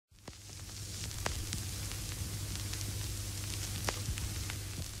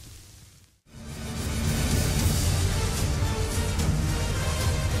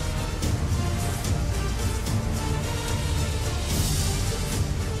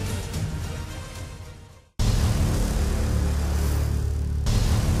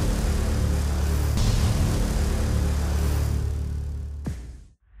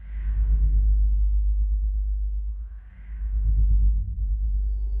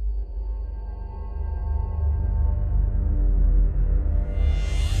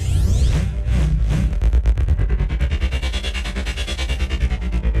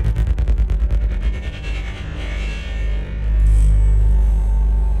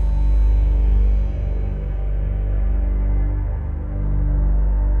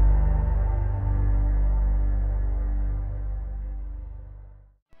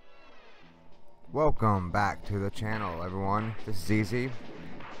Welcome back to the channel, everyone. This is Easy.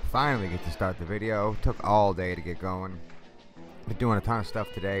 Finally get to start the video. Took all day to get going. Been doing a ton of stuff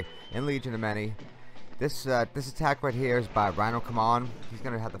today in Legion of Many. This attack right here is by Rhino. Come on, he's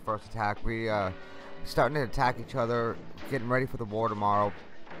gonna have the first attack. We starting to attack each other, getting ready for the war tomorrow.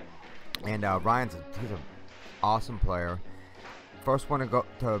 And he's an awesome player. First one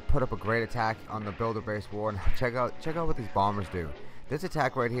to put up a great attack on the builder base war. Now check out what these bombers do. This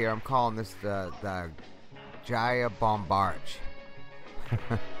attack right here, I'm calling this the Jaya Bombarge.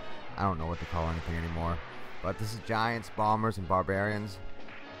 I don't know what to call anything anymore, but this is giants, bombers, and barbarians.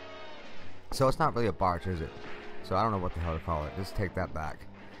 So it's not really a barge, is it? So I don't know what the hell to call it. Just take that back.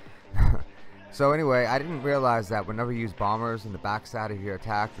 So anyway, I didn't realize that whenever you use bombers in the backside of your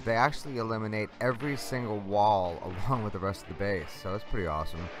attack, that they actually eliminate every single wall along with the rest of the base. So it's pretty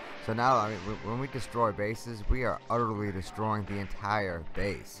awesome. So now, I mean, when we destroy bases, we are utterly destroying the entire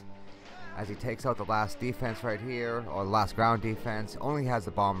base. As he takes out the last defense right here, or the last ground defense, only has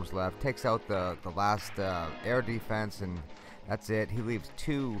the bombers left. Takes out the last air defense, and that's it. He leaves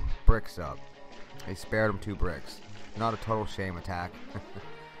 2 bricks up. He spared him 2 bricks. Not a total shame attack.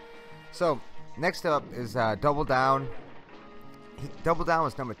 So next up is Double Down. Double Down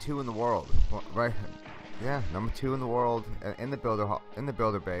was number 2 in the world, right? Yeah, number 2 in the world in the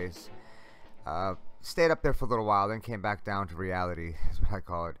builder base. Stayed up there for a little while, then came back down to reality, is what I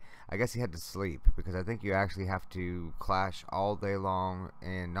call it. I guess he had to sleep, because I think you actually have to clash all day long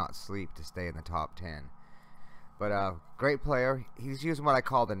and not sleep to stay in the top 10. But great player. He's using what I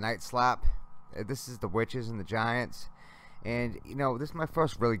call the Night Slap. This is the witches and the giants. And you know, this is my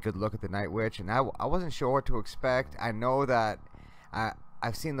first really good look at the Night Witch, and I wasn't sure what to expect. I know that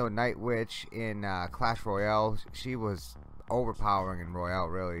I've seen the Night Witch in Clash Royale. She was overpowering in Royale,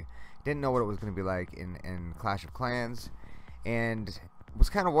 really. Didn't know what it was going to be like in Clash of Clans, and was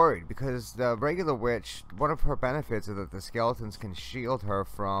kind of worried because the regular witch, one of her benefits is that the skeletons can shield her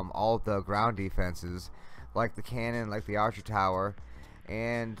from all the ground defenses, like the cannon, like the archer tower,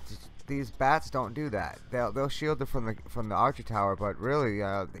 and these bats don't do that. They'll shield her from the archer tower, but really,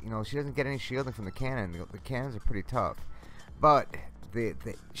 you know, she doesn't get any shielding from the cannon. The cannons are pretty tough, but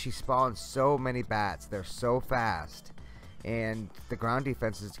she spawns so many bats. They're so fast, and the ground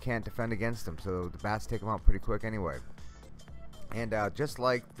defenses can't defend against them, so the bats take them out pretty quick anyway. And just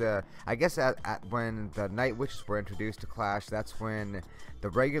like I guess when the Night Witches were introduced to Clash, that's when the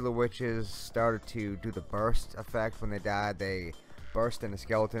regular witches started to do the burst effect. When they died, they burst into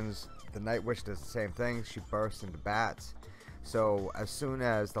skeletons. The Night Witch does the same thing. She bursts into bats. So as soon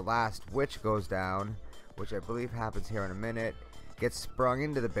as the last witch goes down, which I believe happens here in a minute, gets sprung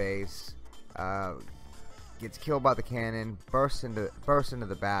into the base, gets killed by the cannon, bursts into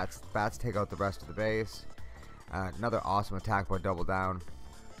the bats. The bats take out the rest of the base. Another awesome attack by Double Down.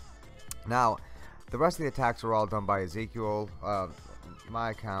 Now, the rest of the attacks are all done by Ezekiel, my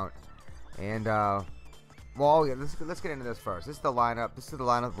account. And well, yeah, let's get into this first. This is the lineup. This is the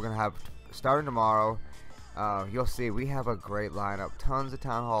lineup we're gonna have starting tomorrow. You'll see we have a great lineup. Tons of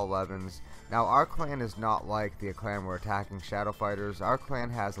Town Hall 11s. Now, our clan is not like the clan we're attacking, Shadow Fighters. Our clan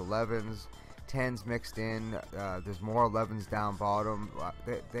has 11s, 10s mixed in. There's more 11s down bottom.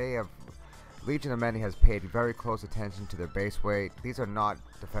 They have. Legion of Many has paid very close attention to their base weight. These are not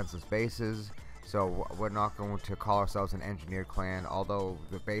defenseless bases, so we're not going to call ourselves an engineered clan, although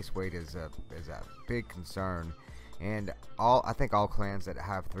the base weight is a big concern. And I think all clans that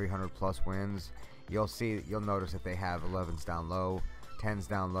have 300 plus wins, you'll notice that they have 11s down low, 10s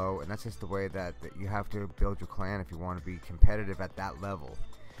down low, and that's just the way that you have to build your clan if you want to be competitive at that level.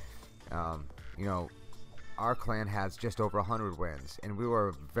 You know, our clan has just over 100 wins, and we were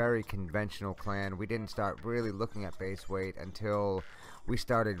a very conventional clan. We didn't start really looking at base weight until we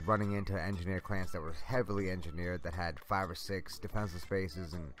started running into engineered clans that were heavily engineered, that had 5 or 6 defenseless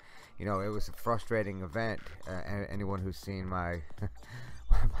bases, and you know, it was a frustrating event. Anyone who's seen my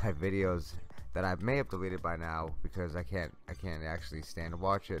my videos that I may have deleted by now because I can't actually stand to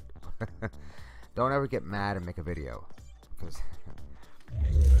watch it. Don't ever get mad and make a video, because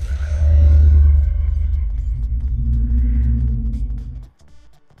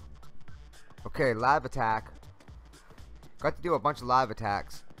okay, live attack. Got to do a bunch of live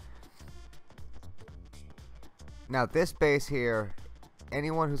attacks. Now this base here,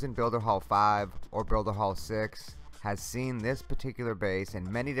 anyone who's in Builder Hall 5 or Builder Hall 6 has seen this particular base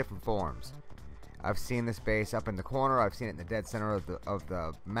in many different forms. I've seen this base up in the corner. I've seen it in the dead center of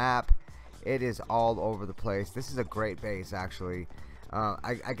the map. It is all over the place. This is a great base, actually.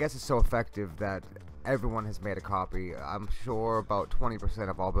 I guess it's so effective that everyone has made a copy. I'm sure about 20%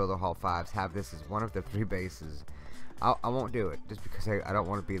 of all Builder Hall 5s have this as one of their 3 bases. I won't do it just because I don't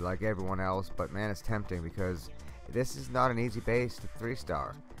want to be like everyone else. But man, it's tempting because this is not an easy base to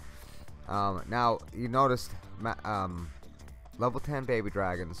 3-star. Now you noticed level 10 baby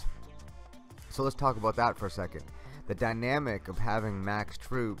dragons. So let's talk about that for a second. The dynamic of having max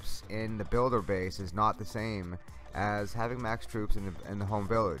troops in the builder base is not the same as having max troops in the home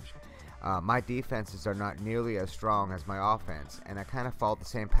village. My defenses are not nearly as strong as my offense, and I kind of follow the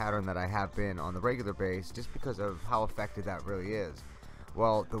same pattern that I have been on the regular base just because of how effective that really is.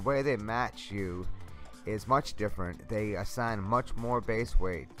 Well, the way they match you is much different. They assign much more base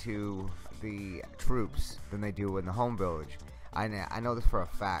weight to the troops than they do in the home village. I know this for a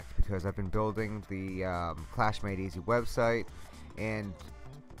fact because I've been building the Clash Made Easy website, and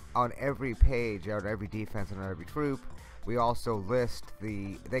on every page, on every defense, and on every troop, we also list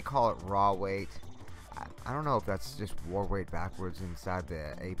they call it raw weight. I don't know if that's just war weight backwards inside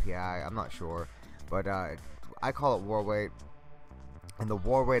the API, I'm not sure, but I call it war weight. And the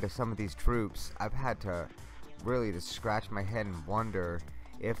war weight of some of these troops, I've had to really just scratch my head and wonder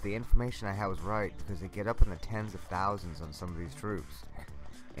if the information I had was right, because they get up in the tens of thousands on some of these troops.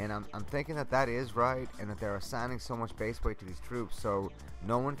 And I'm thinking that is right, and that they're assigning so much base weight to these troops so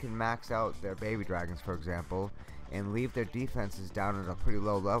no one can max out their baby dragons, for example, and leave their defenses down at a pretty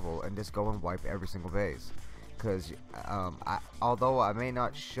low level and just go and wipe every single base. Because although I may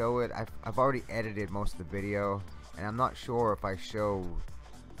not show it, I've already edited most of the video, and I'm not sure if I show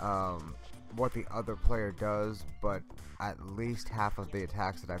what the other player does, but at least half of the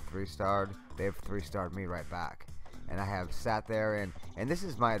attacks that I've 3-starred, they've 3-starred me right back. And I have sat there, and this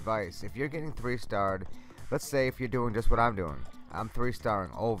is my advice: if you're getting 3-starred, let's say if you're doing just what I'm doing, I'm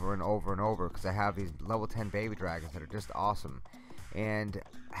 3-starring over and over and over because I have these level 10 baby dragons that are just awesome, and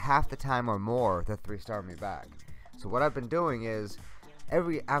half the time or more they're 3-starring me back. So what I've been doing is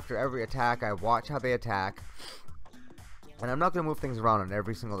after every attack I watch how they attack. And I'm not going to move things around on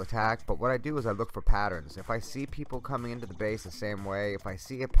every single attack, but what I do is I look for patterns. If I see people coming into the base the same way, if I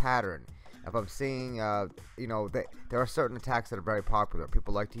see a pattern, if I'm seeing, you know, there are certain attacks that are very popular.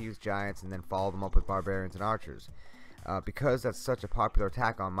 People like to use giants and then follow them up with barbarians and archers. Because that's such a popular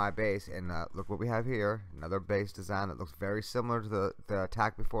attack on my base, and look what we have here, another base design that looks very similar to the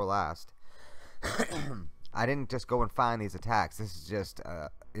attack before last. I didn't just go and find these attacks. This is just,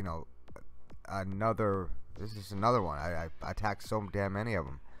 you know, this is another one. I attacked so damn many of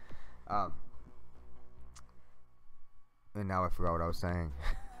them. And now I forgot what I was saying.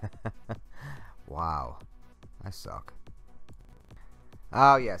 Wow, I suck.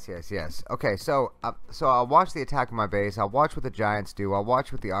 Oh yes. Okay, so I'll watch the attack of my base. I'll watch what the giants do. I'll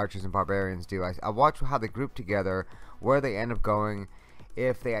watch what the archers and barbarians do. I'll watch how they group together, where they end up going.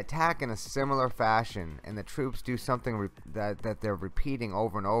 If they attack in a similar fashion and the troops do something that they're repeating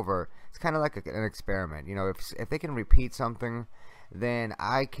over and over, it's kind of like an experiment. You know, if they can repeat something, then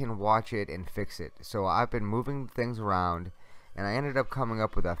I can watch it and fix it. So I've been moving things around, and I ended up coming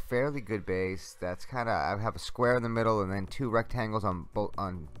up with a fairly good base that's kind of, I have a square in the middle and then 2 rectangles on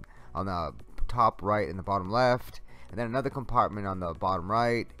the top right and the bottom left, and then another compartment on the bottom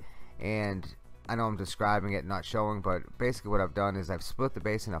right. And I know I'm describing it, not showing, but basically what I've done is I've split the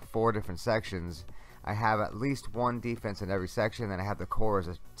base into 4 different sections. I have at least 1 defense in every section, and I have the core as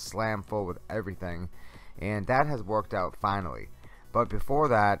a slam full with everything, and that has worked out finally. But before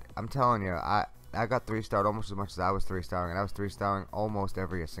that, I'm telling you, I got 3-starred almost as much as I was 3-starring, and I was 3-starring almost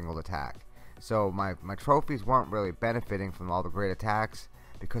every single attack. So my trophies weren't really benefiting from all the great attacks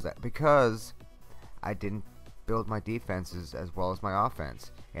because I didn't build my defenses as well as my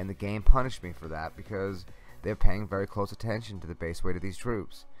offense, and the game punished me for that because they're paying very close attention to the base weight of these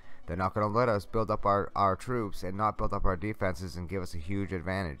troops. They're not going to let us build up our troops and not build up our defenses and give us a huge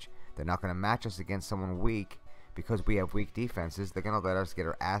advantage. They're not going to match us against someone weak because we have weak defenses. They're going to let us get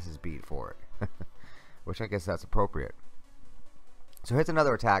our asses beat for it. Which I guess that's appropriate. So here's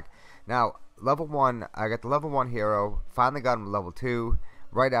another attack. Now, level 1, I got the level 1 hero, finally got him to level 2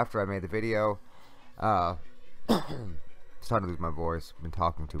 right after I made the video. Starting to lose my voice, been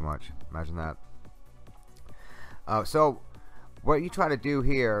talking too much, imagine that. So what you try to do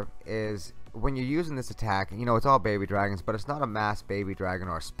here is when you're using this attack, you know, it's all baby dragons, but it's not a mass baby dragon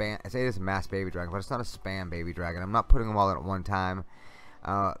or a spam. I say it is a mass baby dragon, but it's not a spam baby dragon. I'm not putting them all in at one time,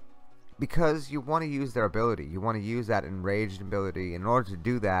 because you want to use their ability. You want to use that enraged ability. In order to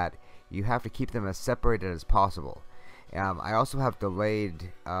do that, you have to keep them as separated as possible. I also have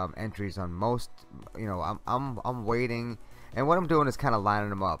delayed entries on most. You know, I'm waiting, and what I'm doing is kind of lining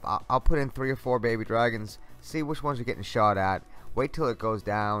them up. I'll put in 3 or 4 baby dragons, see which ones are getting shot at, wait till it goes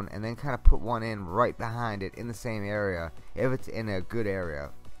down, and then kind of put one in right behind it in the same area if it's in a good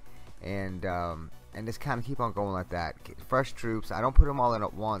area. And and just kind of keep on going like that. Fresh troops, I don't put them all in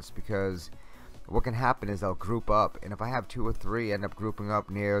at once, because what can happen is they'll group up, and if I have 2 or 3 end up grouping up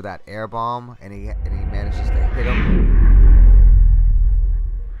near that air bomb, and he manages to hit them.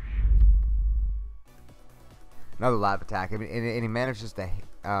 Another live attack. I mean, and he manages to,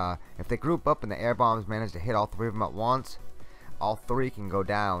 if they group up and the air bombs manage to hit all 3 of them at once, all 3 can go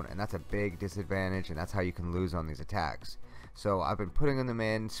down, and that's a big disadvantage, and that's how you can lose on these attacks. So I've been putting them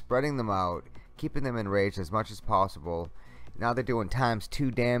in, spreading them out, keeping them enraged as much as possible. Now they're doing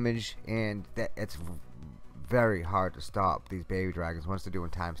 ×2 damage, and it's very hard to stop these baby dragons once they're doing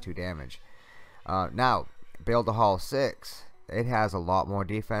 ×2 damage. Now, Builder Hall 6, it has a lot more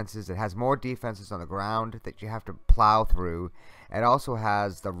defenses. It has more defenses on the ground that you have to plow through. It also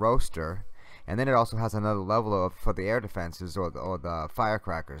has the roaster, and then it also has another level for the air defenses or the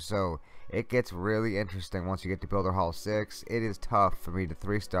firecrackers. So it gets really interesting once you get to Builder Hall 6. It is tough for me to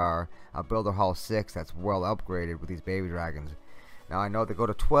 3-star a Builder Hall 6 that's well upgraded with these baby dragons. Now I know they go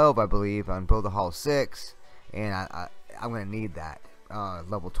to 12, I believe, on Builder Hall 6, and I'm going to need that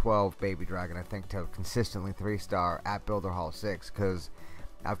level 12 baby dragon, I think, to consistently 3-star at Builder Hall 6, because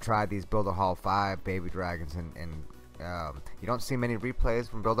I've tried these Builder Hall 5 baby dragons, and you don't see many replays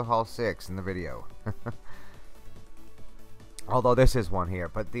from Builder Hall 6 in the video. Although this is one here,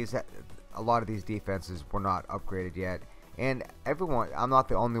 but a lot of these defenses were not upgraded yet, and everyone, I'm not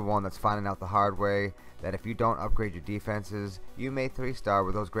the only one that's finding out the hard way that if you don't upgrade your defenses, you may 3-star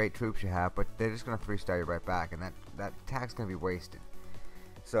with those great troops you have, but they're just going to 3-star you right back, and that attack's going to be wasted.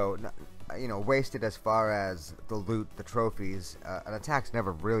 So, you know, wasted as far as the loot, the trophies. An attack's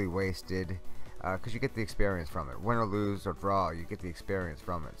never really wasted, because you get the experience from it. Win or lose or draw, you get the experience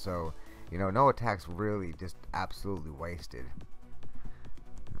from it. So, you know, no attack's really just absolutely wasted,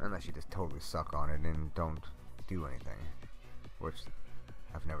 unless you just totally suck on it and don't do anything, which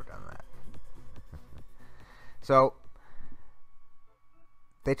I've never done that. So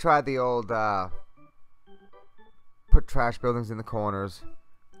they tried the old put trash buildings in the corners.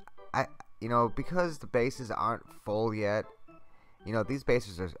 You know, because the bases aren't full yet, you know, these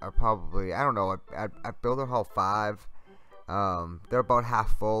bases are probably, I don't know, at Builder Hall 5, they're about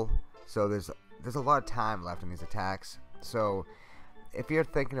half full, so there's a lot of time left in these attacks. So if you're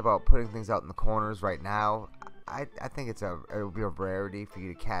thinking about putting things out in the corners right now, I think it would be a rarity for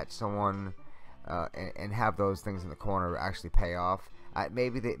you to catch someone and have those things in the corner actually pay off.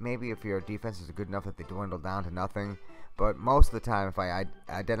 Maybe if your defenses are good enough that they dwindle down to nothing, but most of the time, if I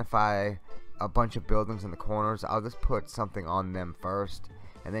identify a bunch of buildings in the corners, I'll just put something on them first,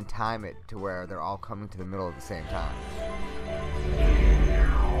 and then time it to where they're all coming to the middle at the same time.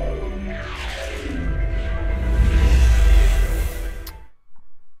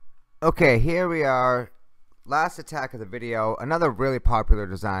 Okay, here we are. Last attack of the video. Another really popular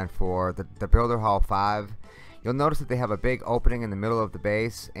design for the Builder Hall 5. You'll notice that they have a big opening in the middle of the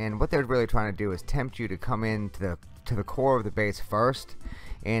base, and what they're really trying to do is tempt you to come into the core of the base first.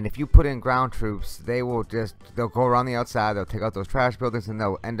 And if you put in ground troops, they'll go around the outside, they'll take out those trash buildings, and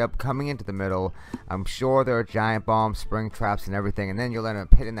they'll end up coming into the middle. I'm sure there are giant bombs, spring traps, and everything, and then you'll end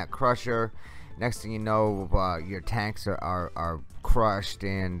up hitting that crusher. Next thing you know, your tanks are crushed,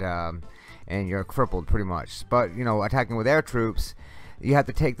 and you're crippled pretty much. But, you know, attacking with air troops, you have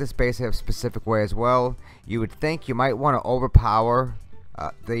to take this base a specific way as well. You would think you might want to overpower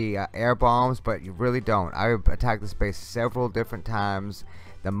the air bombs, but you really don't. I attacked this base several different times.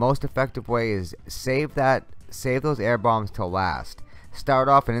 The most effective way is save those air bombs till last. Start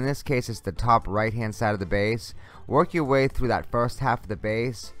off, and in this case it's the top right hand side of the base. Work your way through that first half of the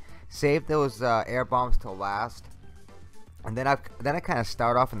base. Save those air bombs till last, and then I kind of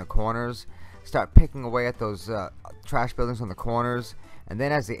start off in the corners, start picking away at those trash buildings on the corners, and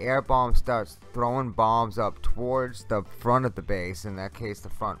then as the air bomb starts throwing bombs up towards the front of the base, in that case the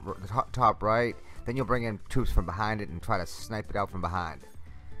top right, then you'll bring in troops from behind it and try to snipe it out from behind.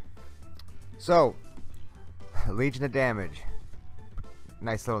 So, Legion of Damage,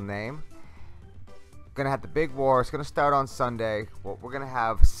 nice little name. Gonna have the big war. It's gonna start on Sunday. Well, we're gonna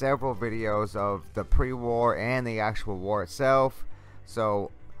have several videos of the pre-war and the actual war itself,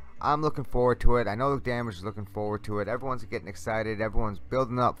 so I'm looking forward to it. I know the Damage is looking forward to it. Everyone's getting excited. Everyone's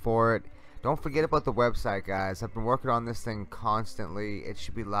building up for it. Don't forget about the website, guys. I've been working on this thing constantly. It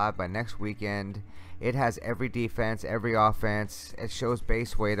should be live by next weekend. It has every defense, every offense. It shows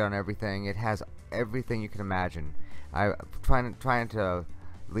base weight on everything. It has everything you can imagine. I'm trying to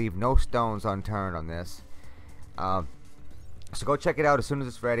leave no stones unturned on this. So go check it out as soon as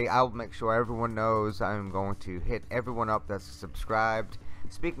it's ready. I'll make sure everyone knows. I'm going to hit everyone up that's subscribed.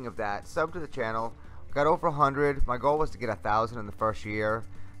 Speaking of that, sub to the channel. Got over 100. My goal was to get 1,000 in the first year.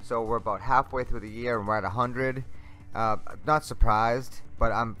 So we're about halfway through the year and we're at 100. Not surprised,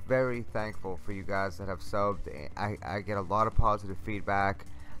 but I'm very thankful for you guys that have subbed. I get a lot of positive feedback.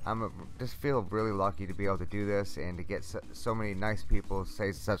 Just feel really lucky to be able to do this and to get so many nice people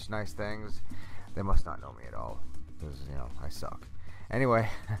say such nice things. They must not know me at all, because you know I suck. Anyway,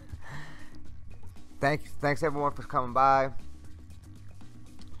 thanks everyone for coming by.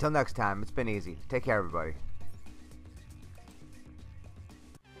 Till next time, it's been easy. Take care, everybody.